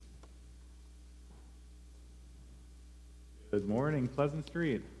Good morning, Pleasant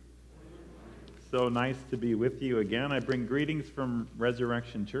Street. So nice to be with you again. I bring greetings from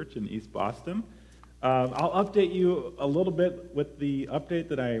Resurrection Church in East Boston. I'll update you a little bit with the update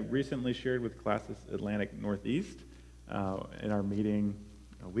that I recently shared with Classis Atlantic Northeast in our meeting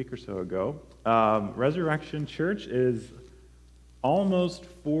a week or so ago. Resurrection Church is almost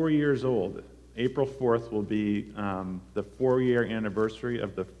 4 years old. April 4th will be the 4-year anniversary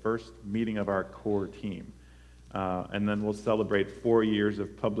of the first meeting of our core team. And then we'll celebrate 4 years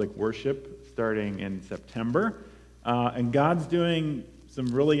of public worship starting in September. And God's doing some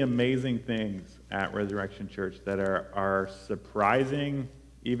really amazing things at Resurrection Church that are surprising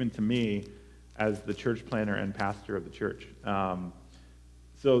even to me as the church planner and pastor of the church.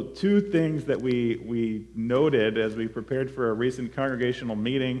 So two things that we noted as we prepared for a recent congregational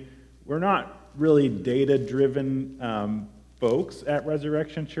meeting. We're not really data-driven folks at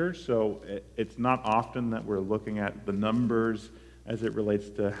Resurrection Church, so it's not often that we're looking at the numbers as it relates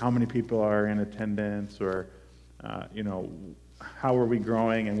to how many people are in attendance or, how are we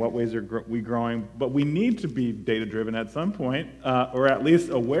growing and what ways are we growing. But we need to be data-driven at some point, or at least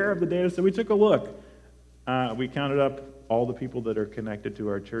aware of the data. So we took a look. We counted up all the people that are connected to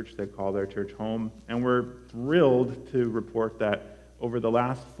our church that call their church home, and we're thrilled to report that over the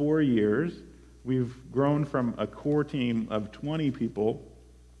last 4 years, we've grown from a core team of 20 people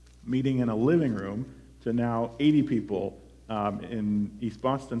meeting in a living room to now 80 people in East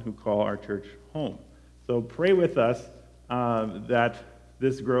Boston who call our church home. So pray with us that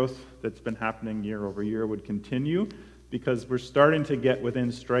this growth that's been happening year over year would continue, because we're starting to get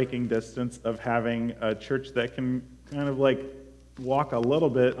within striking distance of having a church that can kind of like walk a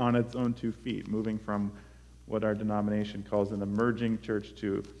little bit on its own 2 feet, moving from what our denomination calls an emerging church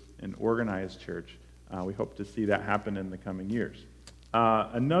to an organized church. We hope to see that happen in the coming years.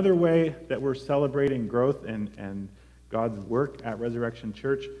 Another way that we're celebrating growth and God's work at Resurrection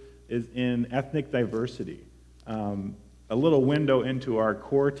Church is in ethnic diversity. A little window into our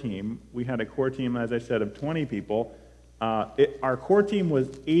core team. We had a core team, as I said, of 20 people. Our core team was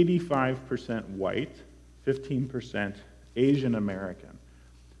 85% white, 15% Asian American.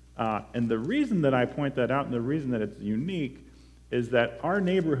 And the reason that I point that out and the reason that it's unique is that our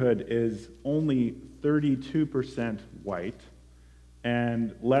neighborhood is only 32% white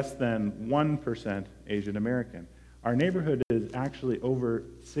and less than 1% Asian American. Our neighborhood is actually over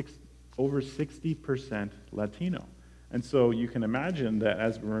 60% Latino. And so you can imagine that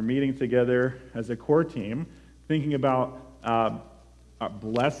as we're meeting together as a core team, thinking about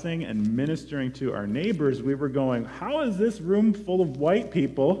blessing and ministering to our neighbors, we were going, how is this room full of white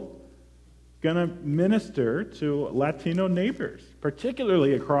people going to minister to Latino neighbors,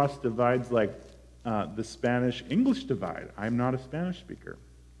 particularly across divides like the Spanish-English divide? I'm not a Spanish speaker.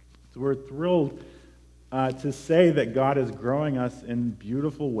 So we're thrilled to say that God is growing us in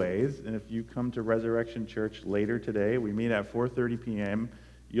beautiful ways. And if you come to Resurrection Church later today, we meet at 4:30 p.m.,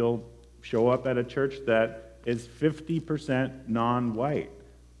 you'll show up at a church that is 50% non-white,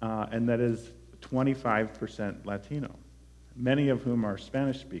 and that is 25% Latino, many of whom are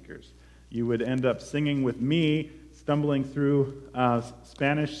Spanish speakers. You would end up singing with me, stumbling through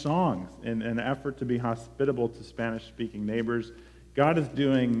Spanish songs in an effort to be hospitable to Spanish-speaking neighbors. God is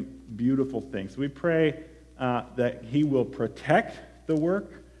doing beautiful things. We pray that He will protect the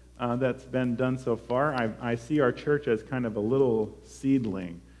work that's been done so far. I see our church as kind of a little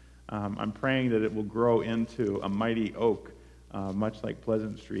seedling. I'm praying that it will grow into a mighty oak, much like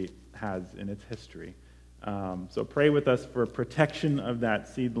Pleasant Street has in its history. So pray with us for protection of that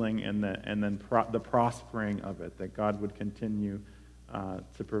seedling and then the prospering of it, that God would continue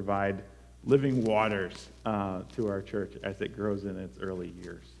to provide living waters to our church as it grows in its early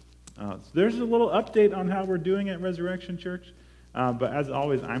years. So there's a little update on how we're doing at Resurrection Church. But as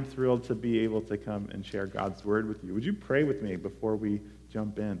always, I'm thrilled to be able to come and share God's word with you. Would you pray with me before we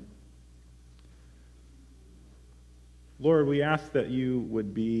jump in? Lord, we ask that you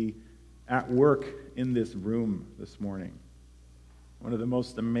would be at work in this room this morning. One of the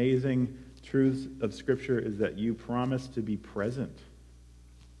most amazing truths of Scripture is that you promise to be present.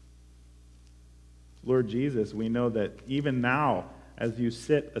 Lord Jesus, we know that even now, as you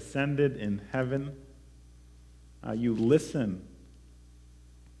sit ascended in heaven, you listen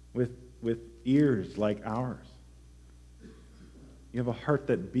with ears like ours. You have a heart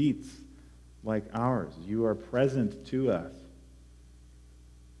that beats like ours. You are present to us.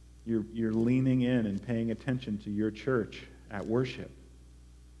 You're leaning in and paying attention to your church at worship.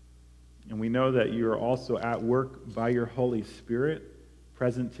 And we know that you are also at work by your Holy Spirit,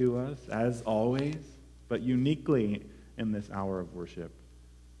 present to us as always, but uniquely in this hour of worship.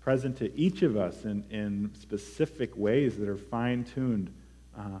 present to each of us in specific ways that are fine-tuned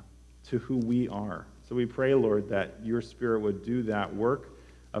to who we are. So we pray, Lord, that your Spirit would do that work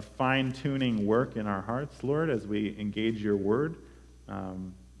of fine-tuning work in our hearts, Lord, as we engage your word.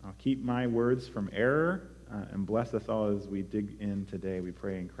 I'll keep my words from error, and bless us all as we dig in today. We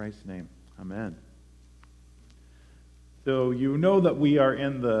pray in Christ's name. Amen. So you know that we are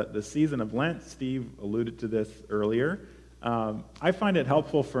in the season of Lent. Steve alluded to this earlier. I find it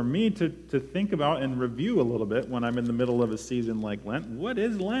helpful for me to think about and review a little bit when I'm in the middle of a season like Lent. What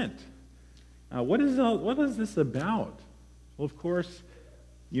is Lent? What is this about? Well, of course,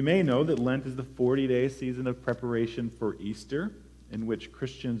 you may know that Lent is the 40-day season of preparation for Easter, in which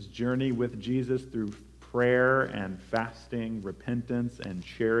Christians journey with Jesus through prayer and fasting, repentance, and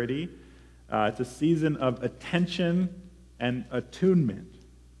charity. It's a season of attention and attunement.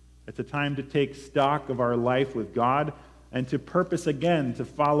 It's a time to take stock of our life with God and to purpose again to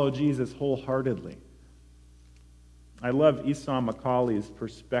follow Jesus wholeheartedly. I love Esau Macaulay's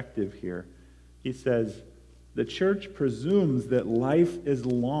perspective here. He says, the church presumes that life is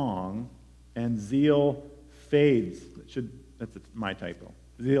long and zeal fades. That's my typo.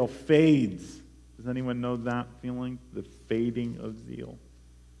 Zeal fades. Does anyone know that feeling? The fading of zeal.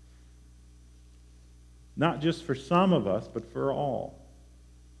 Not just for some of us, but for all.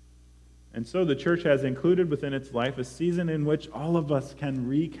 And so the church has included within its life a season in which all of us can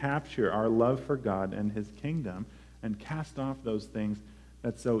recapture our love for God and his kingdom and cast off those things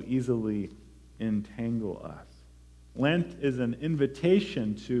that so easily entangle us. Lent is an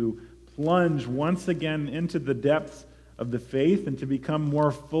invitation to plunge once again into the depths of the faith and to become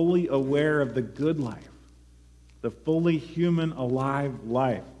more fully aware of the good life, the fully human, alive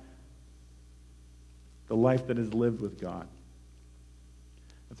life, the life that is lived with God.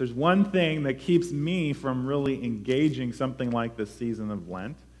 If there's one thing that keeps me from really engaging something like this season of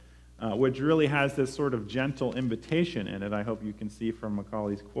Lent, which really has this sort of gentle invitation in it, I hope you can see from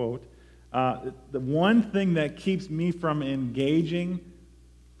Macaulay's quote, the one thing that keeps me from engaging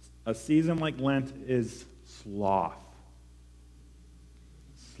a season like Lent is sloth.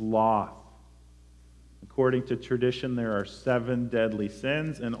 Sloth. According to tradition, there are 7 deadly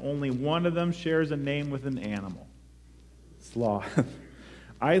sins, and only one of them shares a name with an animal. Sloth.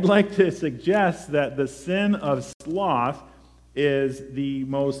 I'd like to suggest that the sin of sloth is the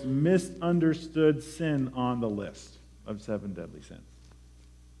most misunderstood sin on the list of 7 deadly sins.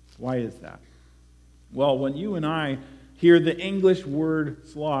 Why is that? Well, when you and I hear the English word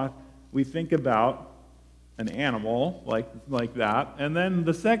sloth, we think about an animal like that. And then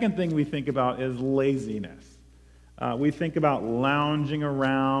the second thing we think about is laziness. We think about lounging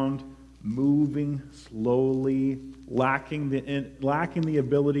around, moving slowly, lacking the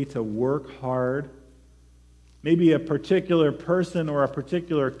ability to work hard. Maybe a particular person or a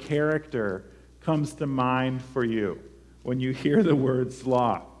particular character comes to mind for you when you hear the word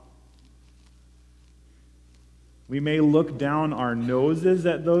sloth. We may look down our noses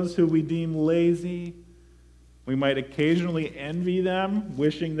at those who we deem lazy. We might occasionally envy them,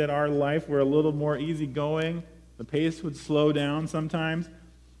 wishing that our life were a little more easygoing. The pace would slow down sometimes.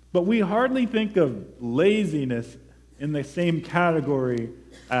 But we hardly think of laziness in the same category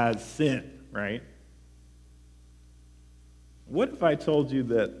as sin, right? What if I told you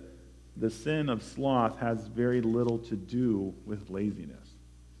that the sin of sloth has very little to do with laziness?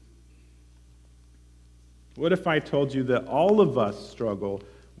 What if I told you that all of us struggle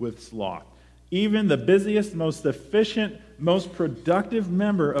with sloth? Even the busiest, most efficient, most productive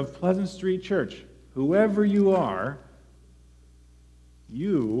member of Pleasant Street Church, whoever you are,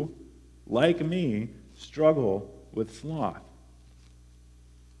 you, like me, struggle with sloth.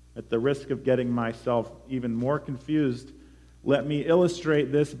 At the risk of getting myself even more confused, let me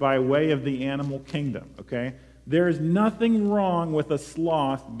illustrate this by way of the animal kingdom, okay? There is nothing wrong with a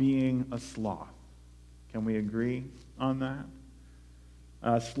sloth being a sloth. Can we agree on that?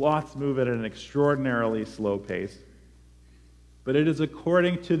 Sloths move at an extraordinarily slow pace, but it is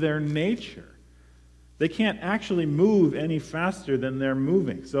according to their nature. They can't actually move any faster than they're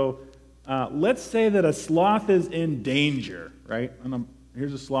moving. So let's say that a sloth is in danger, right? And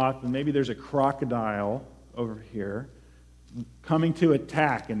here's a sloth, and maybe there's a crocodile over here coming to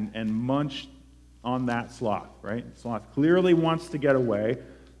attack and munch on that sloth, right? The sloth clearly wants to get away.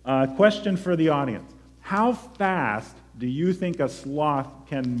 Question for the audience. How fast do you think a sloth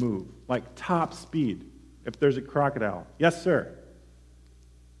can move? Like top speed, if there's a crocodile. Yes, sir.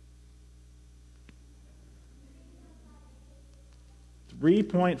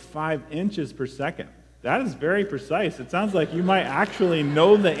 3.5 inches per second. That is very precise. It sounds like you might actually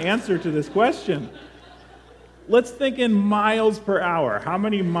know the answer to this question. Let's think in miles per hour. How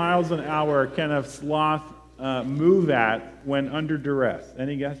many miles an hour can a sloth move at when under duress?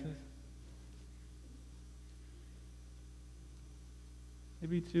 Any guesses?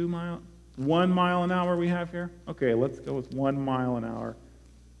 Maybe 2 miles? 1 mile an hour we have here? Okay, let's go with 1 mile an hour.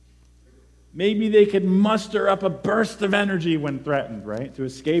 Maybe they could muster up a burst of energy when threatened, right? To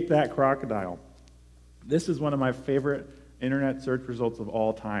escape that crocodile. This is one of my favorite internet search results of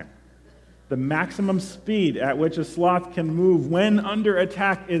all time. The maximum speed at which a sloth can move when under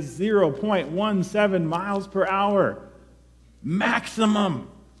attack is 0.17 miles per hour. Maximum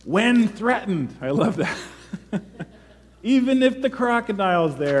when threatened. I love that. Even if the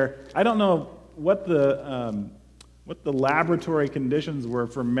crocodile's there, I don't know what the laboratory conditions were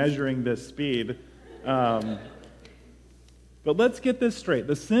for measuring this speed. But let's get this straight.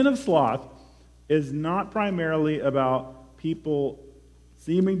 The sin of sloth is not primarily about people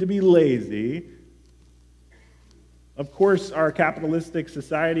seeming to be lazy. Of course, our capitalistic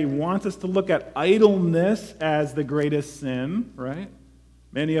society wants us to look at idleness as the greatest sin, right?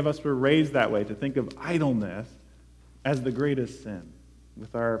 Many of us were raised that way, to think of idleness as the greatest sin.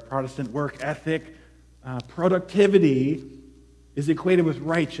 With our Protestant work ethic, productivity is equated with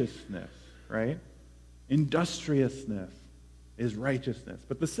righteousness, right? Industriousness is righteousness.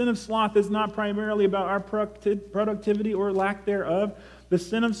 But the sin of sloth is not primarily about our productivity or lack thereof. The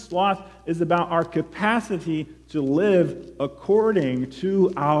sin of sloth is about our capacity to live according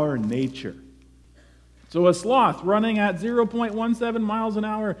to our nature. So a sloth running at 0.17 miles an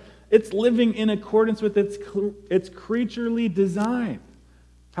hour, it's living in accordance with its creaturely design.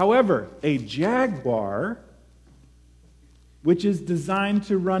 However, a jaguar, which is designed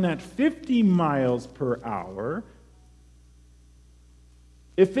to run at 50 miles per hour,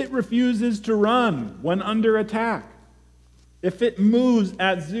 if it refuses to run when under attack, if it moves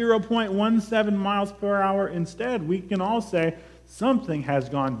at 0.17 miles per hour instead, we can all say something has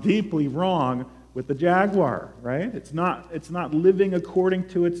gone deeply wrong with the jaguar, right? It's not living according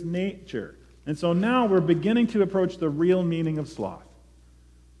to its nature. And so now we're beginning to approach the real meaning of sloth.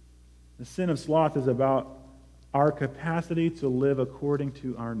 The sin of sloth is about our capacity to live according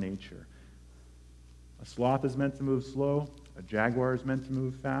to our nature. A sloth is meant to move slow. A jaguar is meant to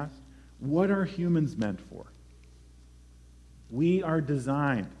move fast. What are humans meant for? We are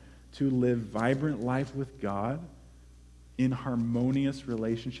designed to live vibrant life with God in harmonious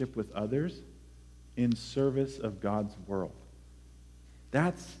relationship with others in service of God's world.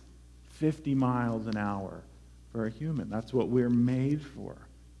 That's 50 miles an hour for a human. That's what we're made for.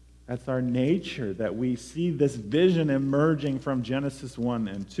 That's our nature, that we see this vision emerging from Genesis 1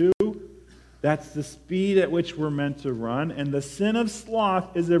 and 2. That's the speed at which we're meant to run. And the sin of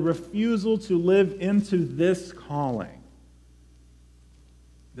sloth is a refusal to live into this calling.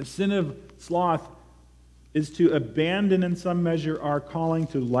 The sin of sloth is to abandon in some measure our calling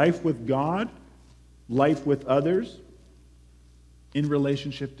to life with God, life with others, in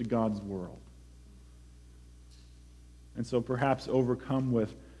relationship to God's world. And so perhaps overcome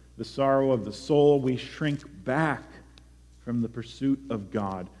with the sorrow of the soul, we shrink back from the pursuit of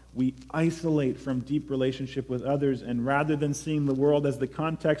God. We isolate from deep relationship with others, and rather than seeing the world as the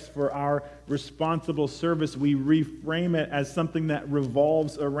context for our responsible service, we reframe it as something that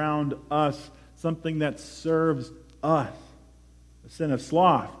revolves around us, something that serves us. The sin of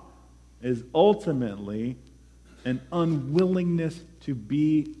sloth is ultimately an unwillingness to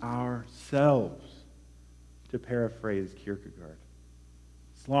be ourselves, to paraphrase Kierkegaard.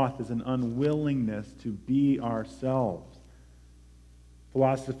 Sloth is an unwillingness to be ourselves.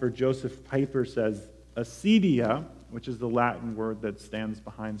 Philosopher Joseph Piper says, acedia, which is the Latin word that stands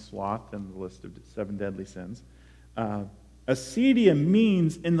behind sloth in the list of 7 deadly sins, acedia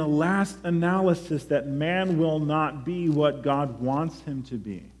means, in the last analysis, that man will not be what God wants him to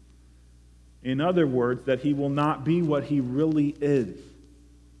be. In other words, that he will not be what he really is.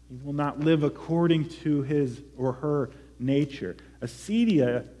 He will not live according to his or her nature.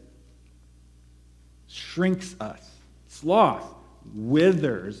 Acedia shrinks us. Sloth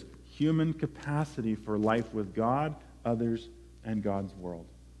withers human capacity for life with God, others, and God's world.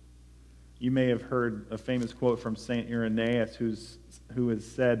 You may have heard a famous quote from St. Irenaeus who has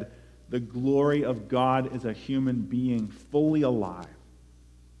said, "The glory of God is a human being fully alive."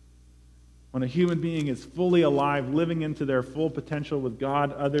 When a human being is fully alive, living into their full potential with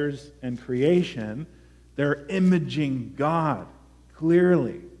God, others, and creation, they're imaging God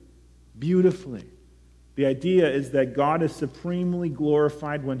clearly, beautifully. The idea is that God is supremely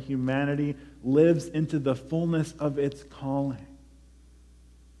glorified when humanity lives into the fullness of its calling.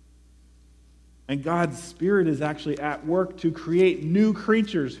 And God's Spirit is actually at work to create new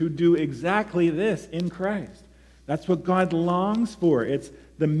creatures who do exactly this in Christ. That's what God longs for. It's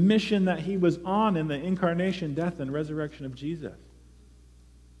the mission that he was on in the incarnation, death, and resurrection of Jesus.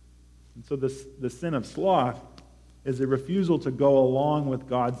 And so the sin of sloth is a refusal to go along with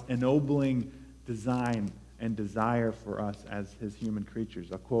God's ennobling design and desire for us as his human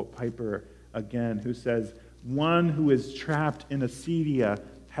creatures. I'll quote Piper again, who says, "One who is trapped in acedia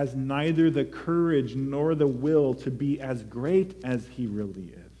has neither the courage nor the will to be as great as he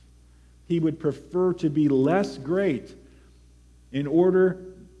really is. He would prefer to be less great in order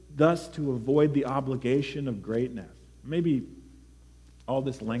thus to avoid the obligation of greatness." Maybe all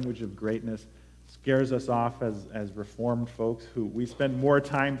this language of greatness scares us off as Reformed folks who we spend more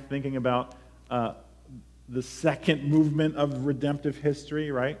time thinking about the second movement of redemptive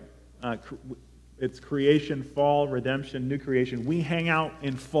history, right? It's creation, fall, redemption, new creation. We hang out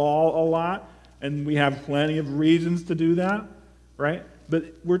in fall a lot, and we have plenty of reasons to do that, right? But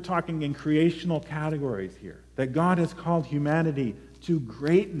we're talking in creational categories here, that God has called humanity to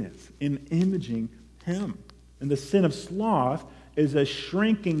greatness in imaging him. And the sin of sloth is a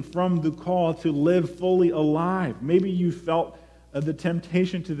shrinking from the call to live fully alive. Maybe you felt the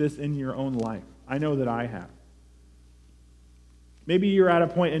temptation to this in your own life. I know that I have. Maybe you're at a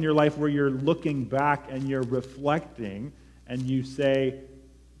point in your life where you're looking back and you're reflecting and you say,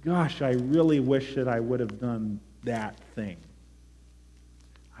 gosh, I really wish that I would have done that thing.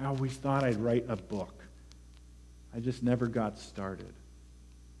 I always thought I'd write a book. I just never got started.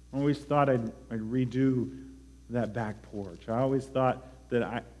 I always thought I'd redo that back porch. I always thought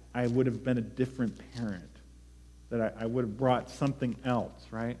that I would have been a different parent, that I would have brought something else,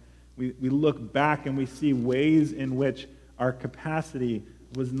 right? We look back and we see ways in which our capacity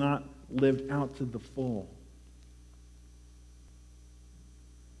was not lived out to the full.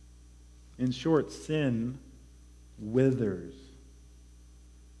 In short, sin withers.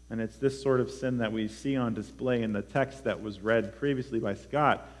 And it's this sort of sin that we see on display in the text that was read previously by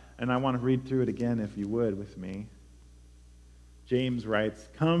Scott. And I want to read through it again, if you would, with me. James writes,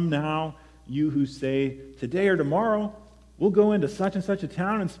 "Come now, you who say, today or tomorrow, we'll go into such and such a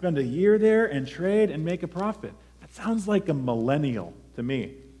town and spend a year there and trade and make a profit." That sounds like a millennial to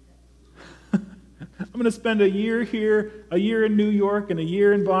me. I'm going to spend a year here, a year in New York, and a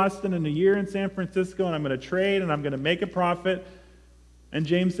year in Boston, and a year in San Francisco, and I'm going to trade, and I'm going to make a profit. And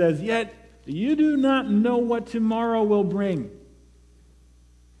James says, "Yet you do not know what tomorrow will bring.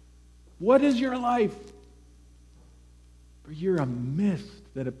 What is your life? For you're a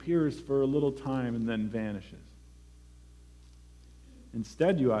mist that appears for a little time and then vanishes.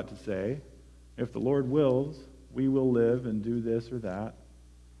 Instead, you ought to say, if the Lord wills, we will live and do this or that.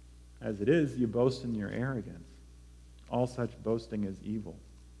 As it is, you boast in your arrogance. All such boasting is evil.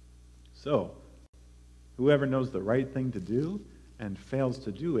 So, whoever knows the right thing to do and fails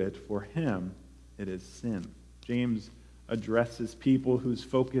to do it, for him it is sin." James addresses people whose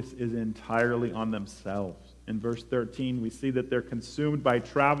focus is entirely on themselves. In verse 13, we see that they're consumed by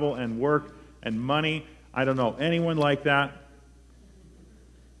travel and work and money. I don't know anyone like that.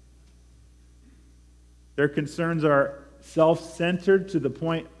 Their concerns are self-centered to the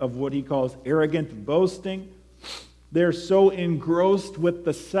point of what he calls arrogant boasting. They're so engrossed with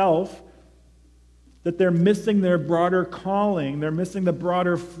the self that they're missing their broader calling. They're missing the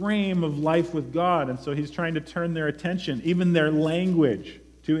broader frame of life with God. And so he's trying to turn their attention, even their language,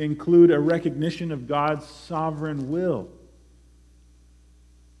 to include a recognition of God's sovereign will.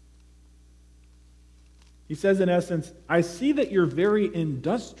 He says, in essence, "I see that you're very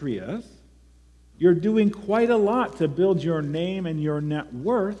industrious. You're doing quite a lot to build your name and your net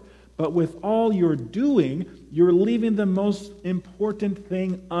worth, but with all you're doing, you're leaving the most important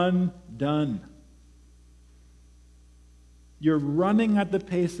thing undone. You're running at the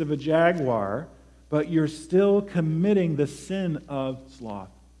pace of a jaguar, but you're still committing the sin of sloth."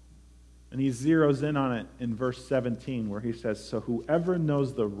 And he zeroes in on it in verse 17, where he says, "So whoever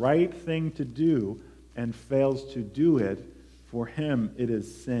knows the right thing to do and fails to do it, for him it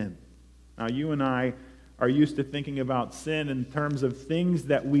is sin." Now, you and I are used to thinking about sin in terms of things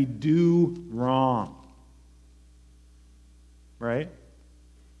that we do wrong. Right?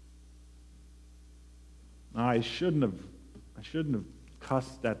 I shouldn't have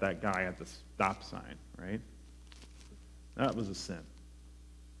cussed at that guy at the stop sign, right? That was a sin.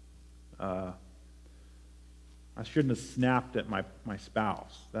 I shouldn't have snapped at my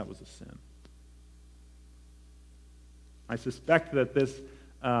spouse. That was a sin. I suspect that this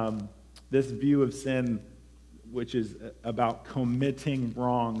view of sin, which is about committing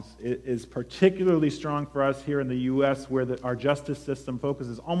wrongs, is particularly strong for us here in the U.S., where our justice system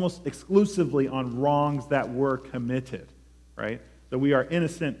focuses almost exclusively on wrongs that were committed, right? So we are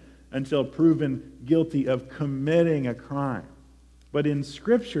innocent until proven guilty of committing a crime. But in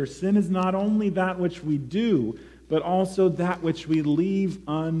Scripture, sin is not only that which we do, but also that which we leave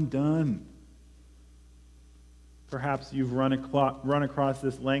undone. Perhaps you've run across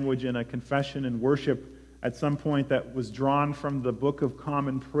this language in a confession and worship at some point that was drawn from the Book of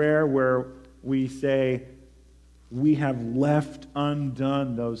Common Prayer, where we say, we have left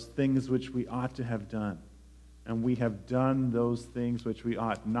undone those things which we ought to have done, and we have done those things which we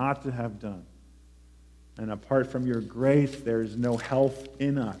ought not to have done. And apart from your grace, there is no health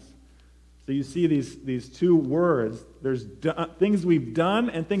in us. So you see these two words. There's things we've done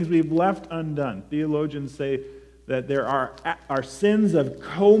and things we've left undone. Theologians say that there are sins of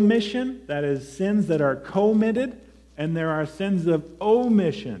commission, that is, sins that are committed, and there are sins of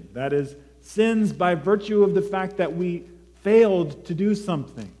omission, that is, sins by virtue of the fact that we failed to do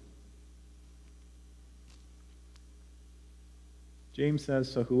something. James says,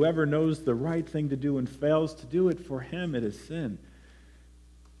 so whoever knows the right thing to do and fails to do it, for him it is sin.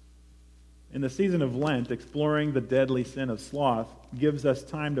 In the season of Lent, exploring the deadly sin of sloth gives us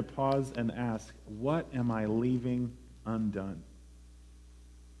time to pause and ask, what am I leaving undone?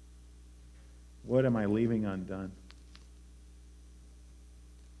 What am I leaving undone?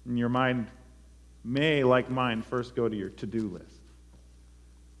 And your mind may, like mine, first go to your to-do list.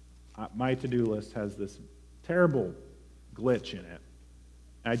 My to-do list has this terrible glitch in it.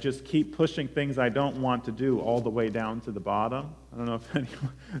 I just keep pushing things I don't want to do all the way down to the bottom. I don't know if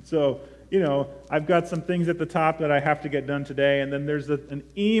anyone... So, I've got some things at the top that I have to get done today, and then there's an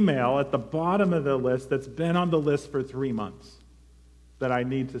email at the bottom of the list that's been on the list for 3 months that I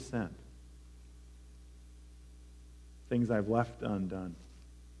need to send. Things I've left undone.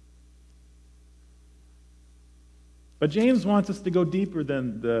 But James wants us to go deeper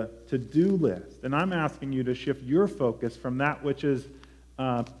than the to-do list. And I'm asking you to shift your focus from that which is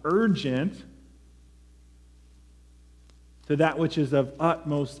urgent to that which is of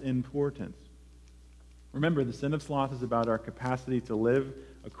utmost importance. Remember, the sin of sloth is about our capacity to live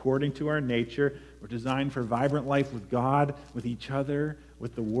according to our nature. We're designed for vibrant life with God, with each other,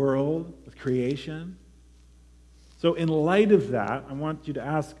 with the world, with creation. So in light of that, I want you to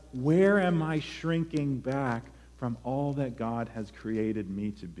ask, where am I shrinking back from all that God has created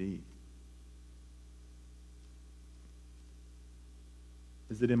me to be?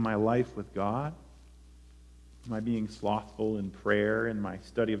 Is it in my life with God? Am I being slothful in prayer, in my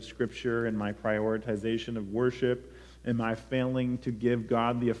study of Scripture, in my prioritization of worship? Am I failing to give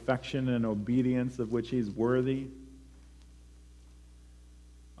God the affection and obedience of which He's worthy?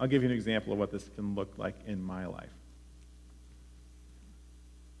 I'll give you an example of what this can look like in my life.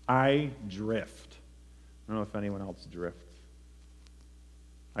 I drift. I don't know if anyone else drifts.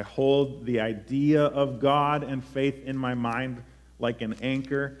 I hold the idea of God and faith in my mind like an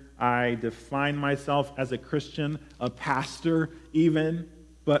anchor. I define myself as a Christian, a pastor even,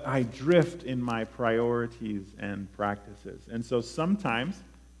 but I drift in my priorities and practices. And so sometimes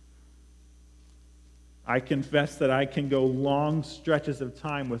I confess that I can go long stretches of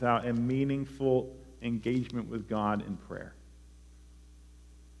time without a meaningful engagement with God in prayer.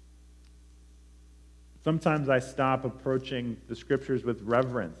 Sometimes I stop approaching the Scriptures with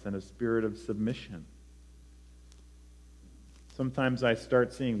reverence and a spirit of submission. Sometimes I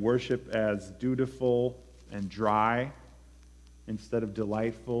start seeing worship as dutiful and dry instead of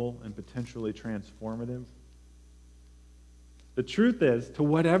delightful and potentially transformative. The truth is, to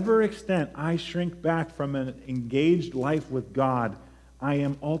whatever extent I shrink back from an engaged life with God, I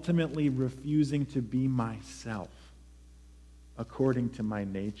am ultimately refusing to be myself according to my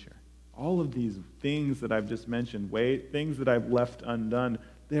nature. All of these things that I've just mentioned, things that I've left undone,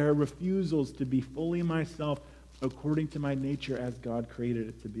 they are refusals to be fully myself according to my nature as God created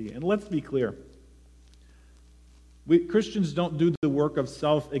it to be. And let's be clear. Christians don't do the work of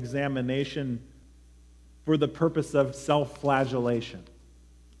self-examination for the purpose of self-flagellation.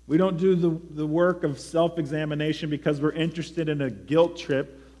 We don't do the work of self-examination because we're interested in a guilt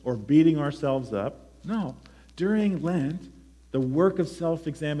trip or beating ourselves up. No. During Lent, the work of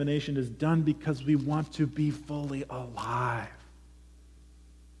self-examination is done because we want to be fully alive.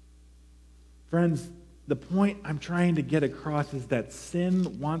 Friends, the point I'm trying to get across is that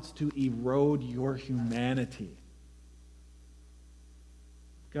sin wants to erode your humanity.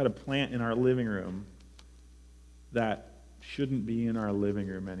 We've got a plant in our living room that shouldn't be in our living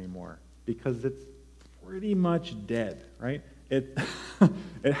room anymore because it's pretty much dead, right? It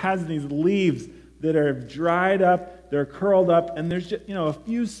has these leaves that are dried up, they're curled up, and there's just, a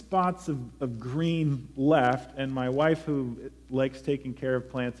few spots of green left, and my wife, who likes taking care of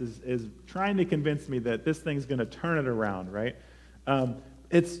plants, is trying to convince me that this thing's going to turn it around, right?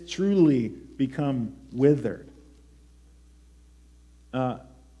 It's truly become withered.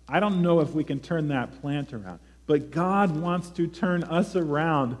 I don't know if we can turn that plant around, but God wants to turn us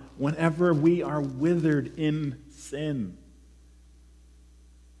around whenever we are withered in sin.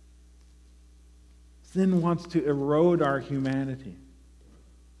 Sin wants to erode our humanity.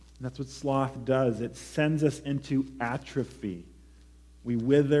 That's what sloth does. It sends us into atrophy. We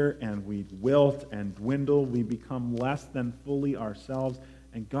wither and we wilt and dwindle. We become less than fully ourselves.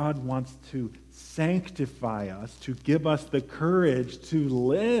 And God wants to sanctify us, to give us the courage to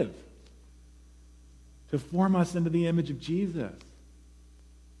live, to form us into the image of Jesus,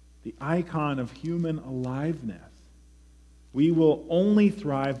 the icon of human aliveness. We will only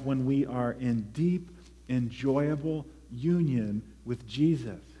thrive when we are in deep, enjoyable union with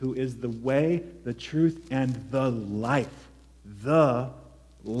Jesus, who is the way, the truth, and the life. The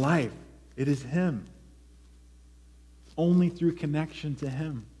life. It is Him. Only through connection to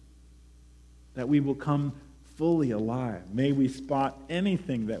Him that we will come fully alive. May we spot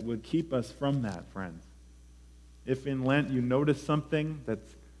anything that would keep us from that, friends. If in Lent you notice something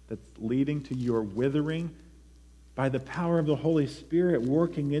that's leading to your withering, by the power of the Holy Spirit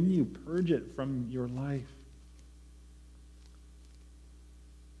working in you, purge it from your life.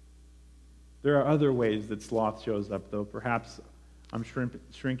 There are other ways that sloth shows up, though. Perhaps I'm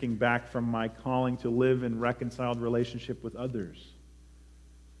shrinking back from my calling to live in reconciled relationship with others.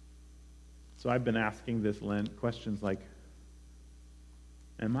 So I've been asking this Lent questions like,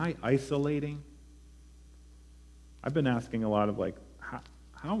 am I isolating? I've been asking a lot of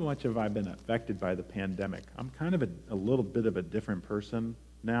how much have I been affected by the pandemic? I'm kind of a little bit of a different person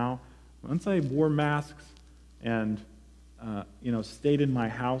now. Once I wore masks and stayed in my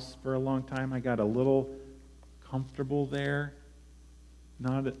house for a long time, I got a little comfortable there.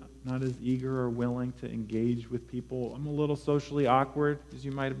 Not as eager or willing to engage with people. I'm a little socially awkward, as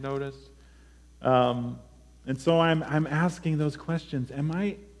you might have noticed. And so I'm asking those questions.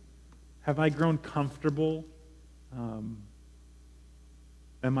 Have I grown comfortable? Am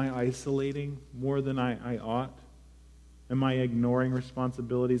I isolating more than I ought? Am I ignoring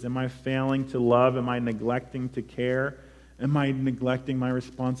responsibilities? Am I failing to love? Am I neglecting to care? Am I neglecting my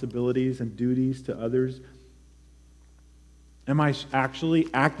responsibilities and duties to others? Am I actually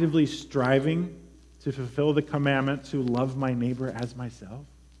actively striving to fulfill the commandment to love my neighbor as myself?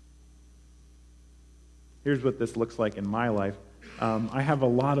 Here's what this looks like in my life. I have a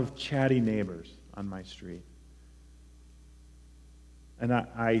lot of chatty neighbors on my street. And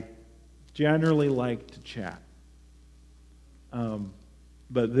I generally like to chat.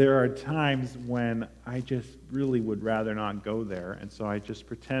 But there are times when I just really would rather not go there, and so I just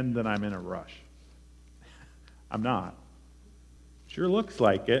pretend that I'm in a rush. I'm not. Sure looks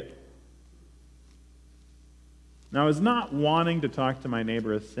like it. Now, is not wanting to talk to my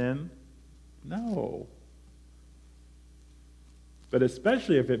neighbor a sin? No. But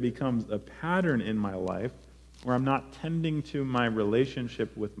especially if it becomes a pattern in my life where I'm not tending to my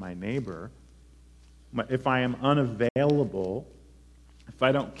relationship with my neighbor, if I am unavailable, if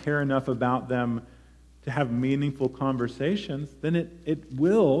I don't care enough about them to have meaningful conversations, then it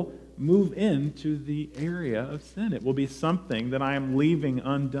will move into the area of sin. It will be something that I am leaving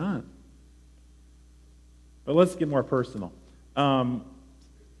undone. But let's get more personal. I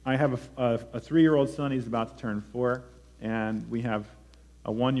have a 3-year-old son. He's about to turn 4. And we have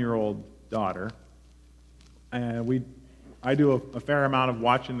a 1-year-old daughter. And I do a fair amount of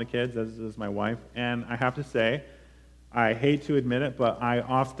watching the kids, as does my wife. And I have to say, I hate to admit it, but I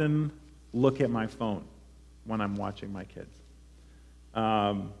often look at my phone when I'm watching my kids.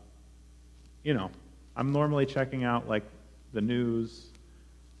 I'm normally checking out the news,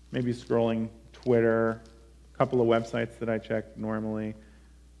 maybe scrolling Twitter, a couple of websites that I check normally.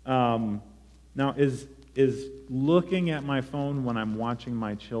 Now, is looking at my phone when I'm watching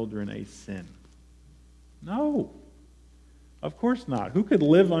my children a sin? No, of course not. Who could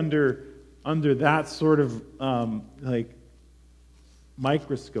live under that sort of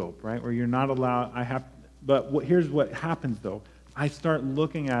microscope, right? Where you're not allowed. But here's what happens though. I start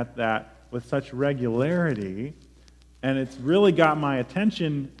looking at that with such regularity, and it's really got my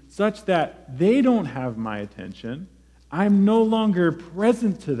attention such that they don't have my attention. I'm no longer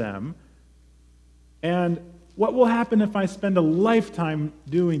present to them. And what will happen if I spend a lifetime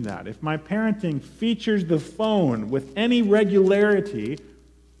doing that? If my parenting features the phone with any regularity,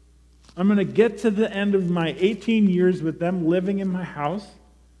 I'm going to get to the end of my 18 years with them living in my house,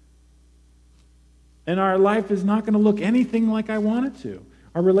 and our life is not going to look anything like I want it to.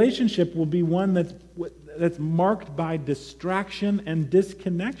 Our relationship will be one that's marked by distraction and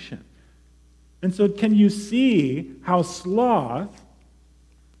disconnection. And so can you see how sloth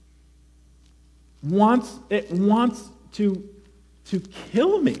wants to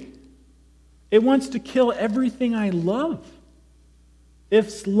kill me. It wants to kill everything I love. If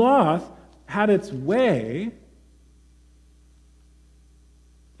sloth had its way,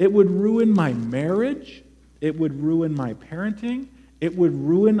 it would ruin my marriage, it would ruin my parenting, it would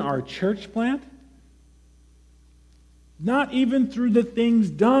ruin our church plant. Not even through the things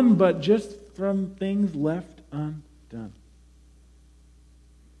done, but just from things left undone.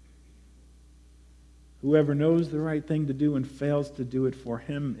 Whoever knows the right thing to do and fails to do it, for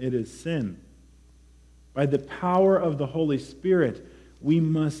him it is sin. By the power of the Holy Spirit, we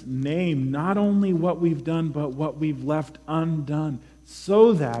must name not only what we've done, but what we've left undone,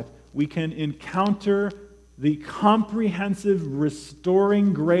 so that we can encounter the comprehensive,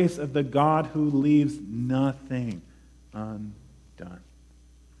 restoring grace of the God who leaves nothing undone.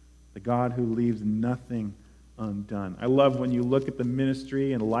 The God who leaves nothing undone. I love when you look at the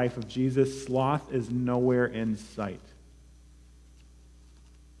ministry and life of Jesus, sloth is nowhere in sight.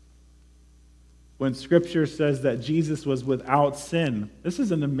 When Scripture says that Jesus was without sin, this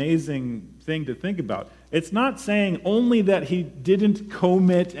is an amazing thing to think about. It's not saying only that he didn't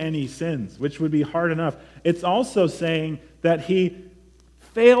commit any sins, which would be hard enough. It's also saying that he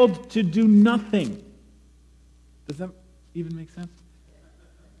failed to do nothing. Does that even make sense?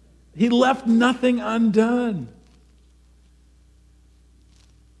 He left nothing undone.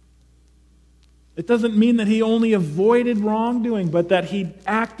 It doesn't mean that he only avoided wrongdoing, but that he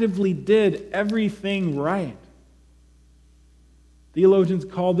actively did everything right. Theologians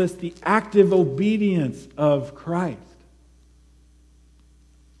call this the active obedience of Christ.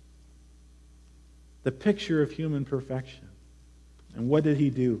 The picture of human perfection. And what did he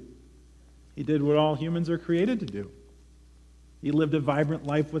do? He did what all humans are created to do. He lived a vibrant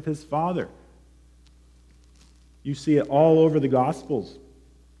life with his Father. You see it all over the Gospels.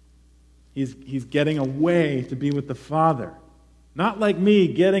 He's getting away to be with the Father. Not like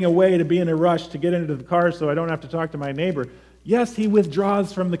me, getting away to be in a rush to get into the car so I don't have to talk to my neighbor. Yes, he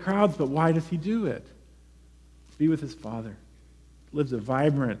withdraws from the crowds, but why does he do it? Be with his Father. Lives a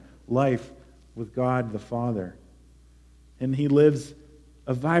vibrant life with God the Father. And he lives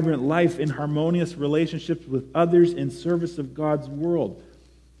a vibrant life in harmonious relationships with others in service of God's world.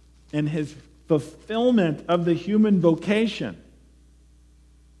 And his fulfillment of the human vocation.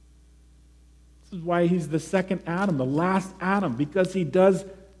 This is why he's the second Adam, the last Adam, because he does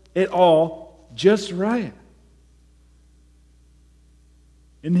it all just right.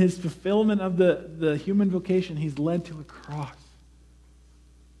 In his fulfillment of the human vocation, he's led to a cross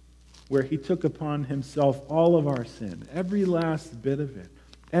where he took upon himself all of our sin, every last bit of it,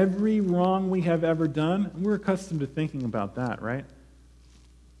 every wrong we have ever done. And we're accustomed to thinking about that, right?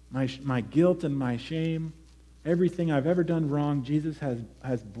 My guilt and my shame, everything I've ever done wrong, Jesus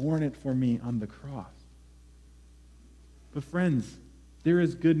has borne it for me on the cross. But friends, there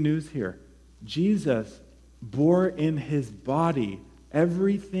is good news here. Jesus bore in his body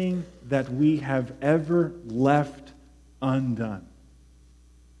everything that we have ever left undone.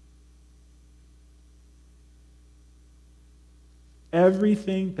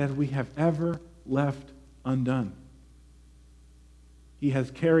 Everything that we have ever left undone, he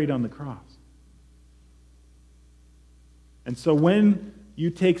has carried on the cross. And so when you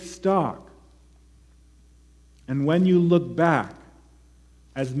take stock, and when you look back,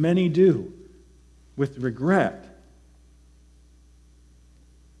 as many do, with regret,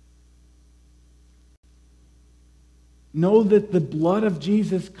 know that the blood of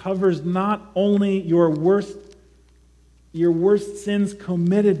Jesus covers not only your worst sins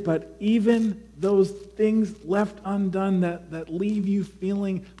committed, but even those things left undone that leave you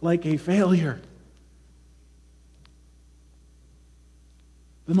feeling like a failure.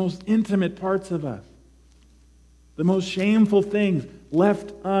 The most intimate parts of us, the most shameful things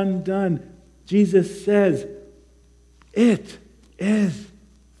left undone. Jesus says, "It is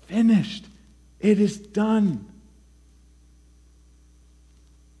finished. It is done."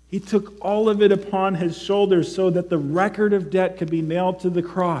 He took all of it upon his shoulders so that the record of debt could be nailed to the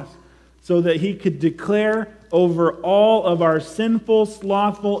cross, so that he could declare over all of our sinful,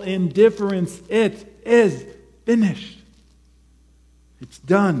 slothful indifference, "It is finished. It's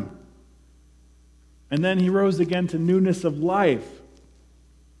done." And then he rose again to newness of life.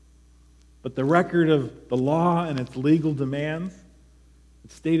 But the record of the law and its legal demands,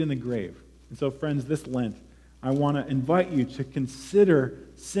 it stayed in the grave. And so, friends, this Lent, I want to invite you to consider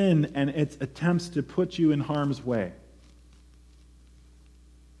sin and its attempts to put you in harm's way.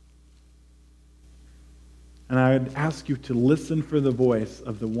 And I would ask you to listen for the voice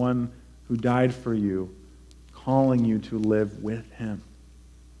of the one who died for you, calling you to live with him.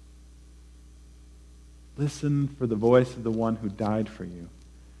 Listen for the voice of the one who died for you,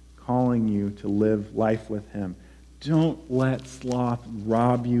 calling you to live life with him. Don't let sloth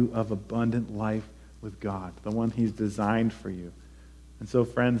rob you of abundant life with God, the one he's designed for you. And so,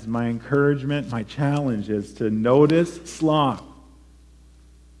 friends, my encouragement, my challenge is to notice sloth.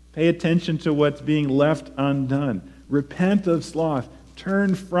 Pay attention to what's being left undone. Repent of sloth.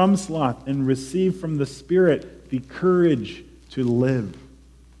 Turn from sloth and receive from the Spirit the courage to live.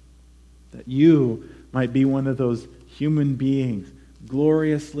 That you might be one of those human beings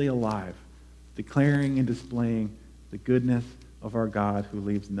gloriously alive, declaring and displaying the goodness of our God who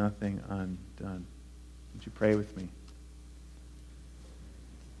leaves nothing undone. Would you pray with me?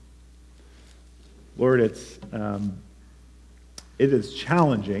 Lord, it is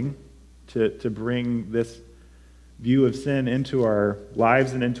challenging to bring this view of sin into our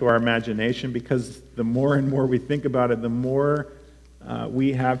lives and into our imagination, because the more and more we think about it, the more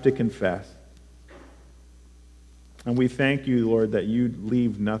we have to confess. And we thank you, Lord, that you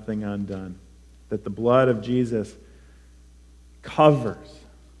leave nothing undone, that the blood of Jesus covers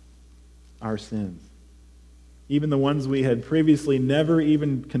our sins, even the ones we had previously never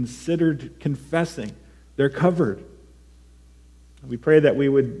even considered confessing. They're covered. We pray that we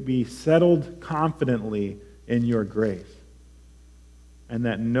would be settled confidently in your grace, and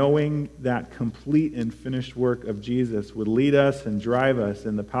that knowing that complete and finished work of Jesus would lead us and drive us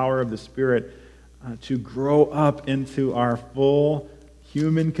in the power of the Spirit to grow up into our full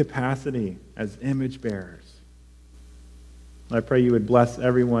human capacity as image bearers. I pray you would bless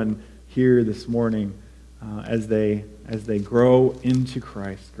everyone here this morning as they grow into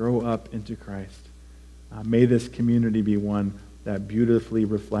Christ, grow up into Christ. May this community be one that beautifully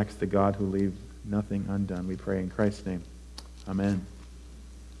reflects the God who leaves nothing undone. We pray in Christ's name. Amen.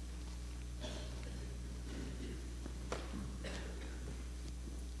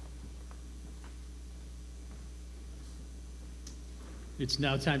 It's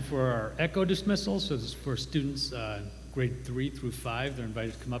now time for our echo dismissal. So this is for students grade 3 through 5. They're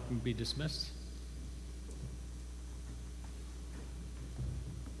invited to come up and be dismissed.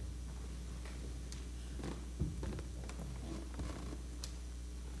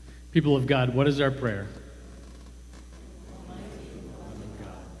 People of God, what is our prayer? Almighty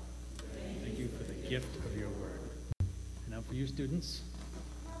God, thank you for the gift of your word. And now for you students.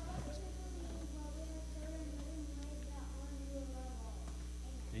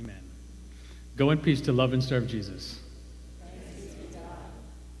 Amen. Go in peace to love and serve Jesus.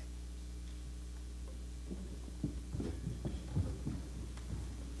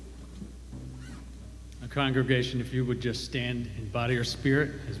 Our congregation, if you would just stand in body or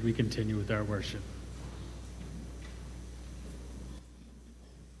spirit as we continue with our worship.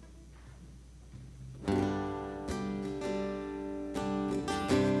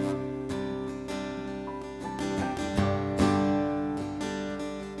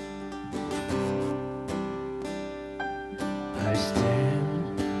 I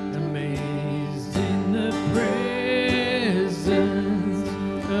stand amazed in the presence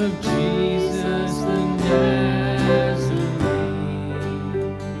of Jesus the Nazarene,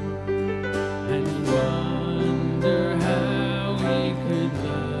 and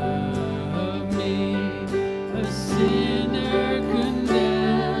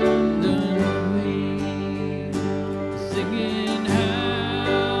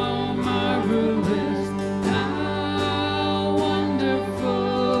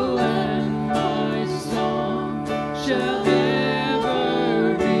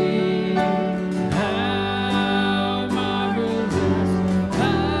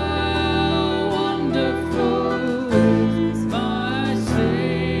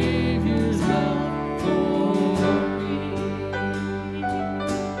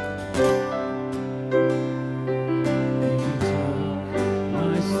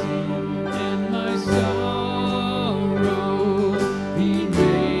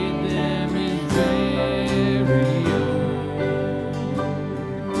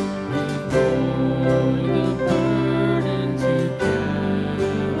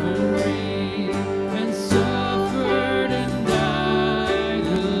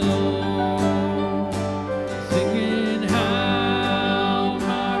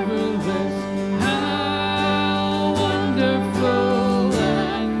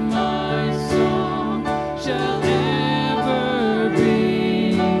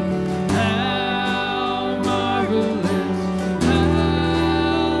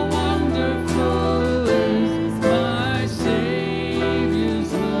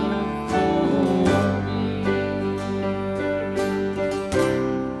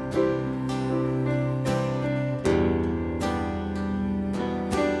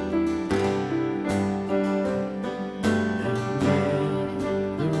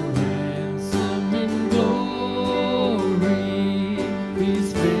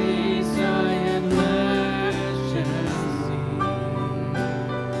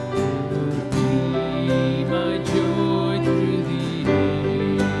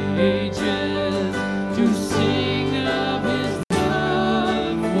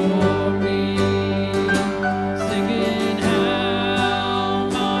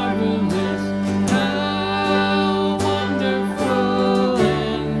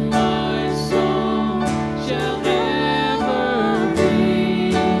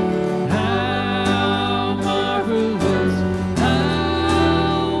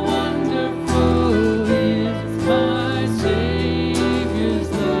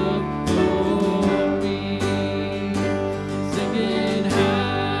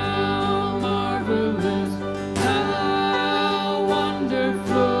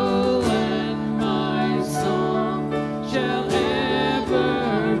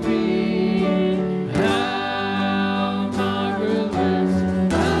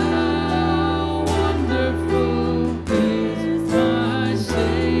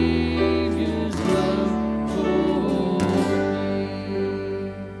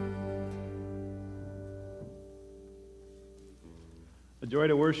joy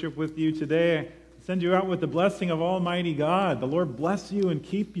to worship with you today. I send you out with the blessing of Almighty God. The Lord bless you and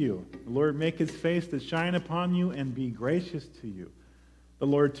keep you. The Lord make his face to shine upon you and be gracious to you. The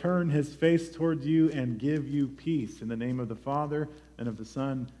Lord turn his face towards you and give you peace. In the name of the Father, and of the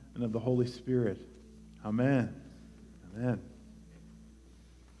Son, and of the Holy Spirit. Amen. Amen.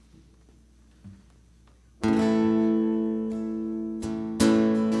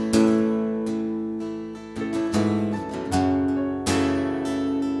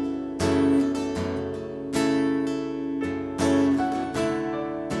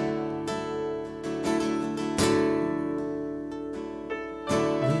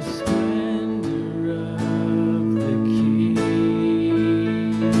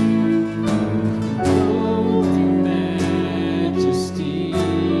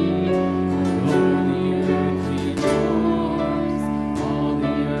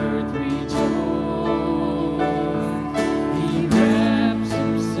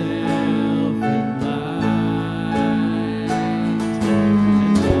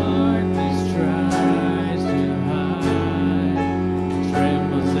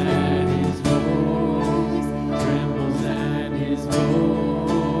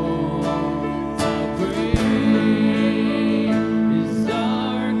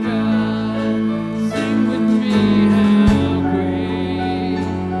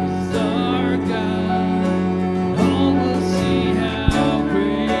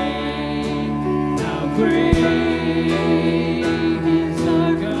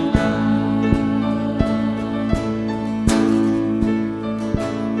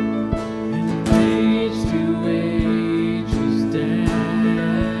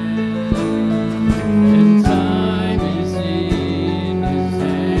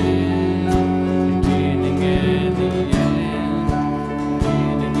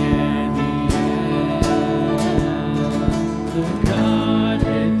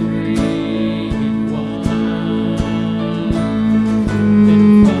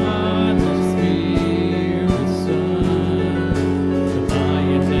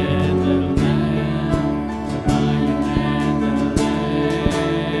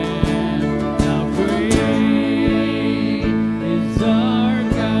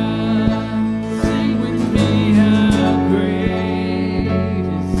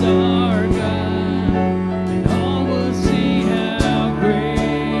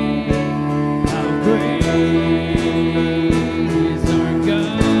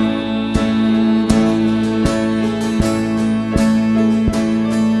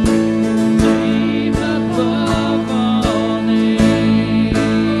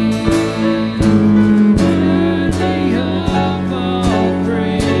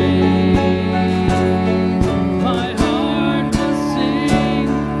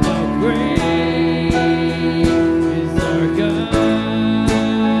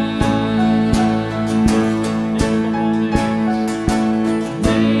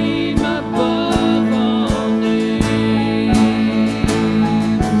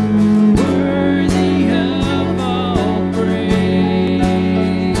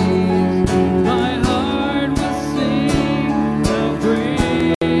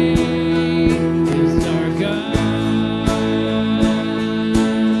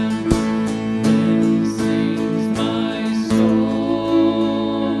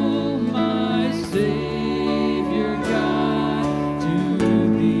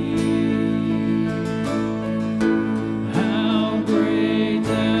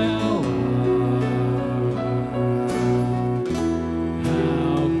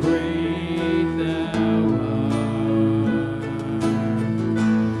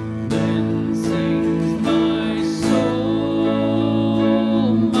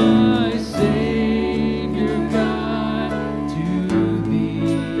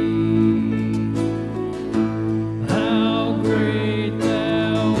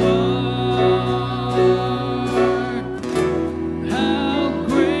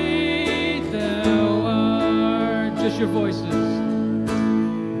 your voices.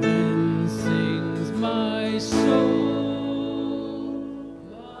 Then sings my soul,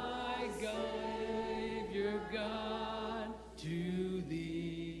 my Savior God, to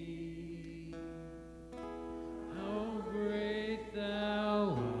thee. How great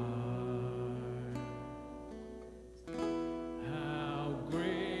thou art! How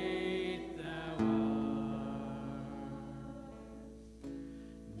great thou art!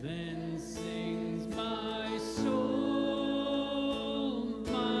 Then sings my soul,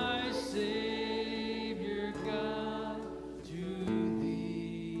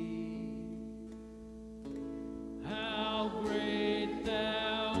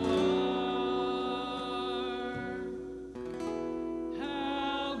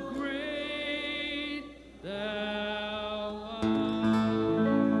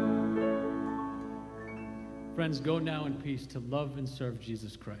 Friends, go now in peace to love and serve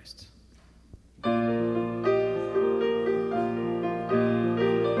Jesus Christ.